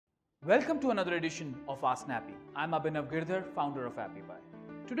Welcome to another edition of Ask Appy. I'm Abhinav Girdhar, founder of Appy Pie.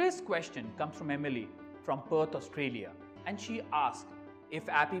 Today's question comes from Emily from Perth, Australia, and she asked if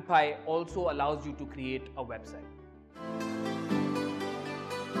Appy Pie also allows you to create a website.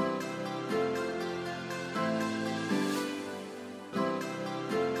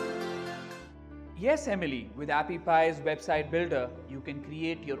 Yes, Emily, with Appy Pie's website builder, you can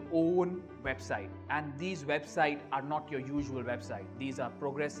create your own website, and these websites are not your usual website. These are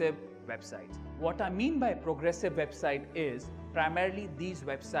progressive websites. What I mean by progressive website is primarily these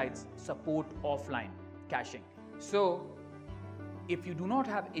websites support offline caching. So if you do not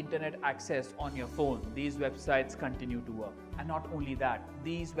have internet access on your phone, these websites continue to work. And not only that,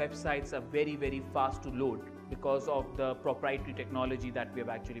 these websites are very fast to load because of the proprietary technology that we have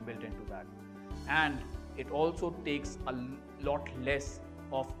actually built into that. And it also takes a lot less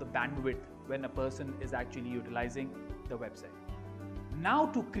of the bandwidth when a person is actually utilizing the website. Now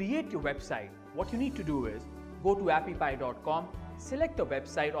to create your website, what you need to do is go to appypie.com, select the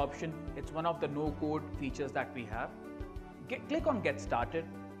website option. It's one of the no-code features that we have. Click on Get Started.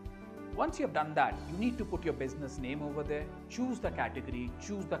 Once you have done that, you need to put your business name over there, choose the category,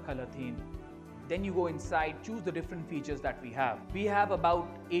 choose the color theme. Then you go inside, choose the different features that we have. We have about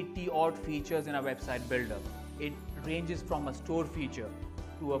 80 odd features in our website builder. It ranges from a store feature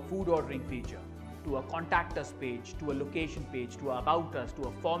to a food ordering feature, to a contact us page, to a location page, to about us, to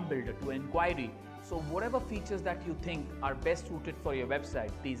a form builder, to an inquiry. So whatever features that you think are best suited for your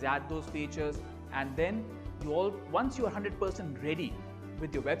website, please add those features. And then once you are 100% ready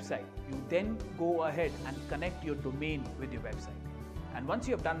with your website, you then go ahead and connect your domain with your website. And once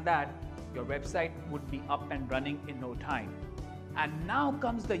you have done that, your website would be up and running in no time. And now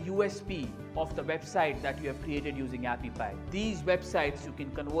comes the USP of the website that you have created using Appy Pie. These websites, you can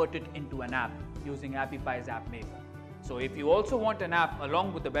convert it into an app using Appy Pie's app maker. So if you also want an app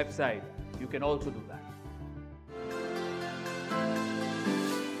along with the website, you can also do that.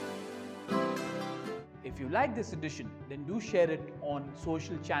 If you like this edition, then do share it on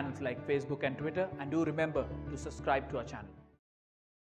social channels like Facebook and Twitter, and do remember to subscribe to our channel.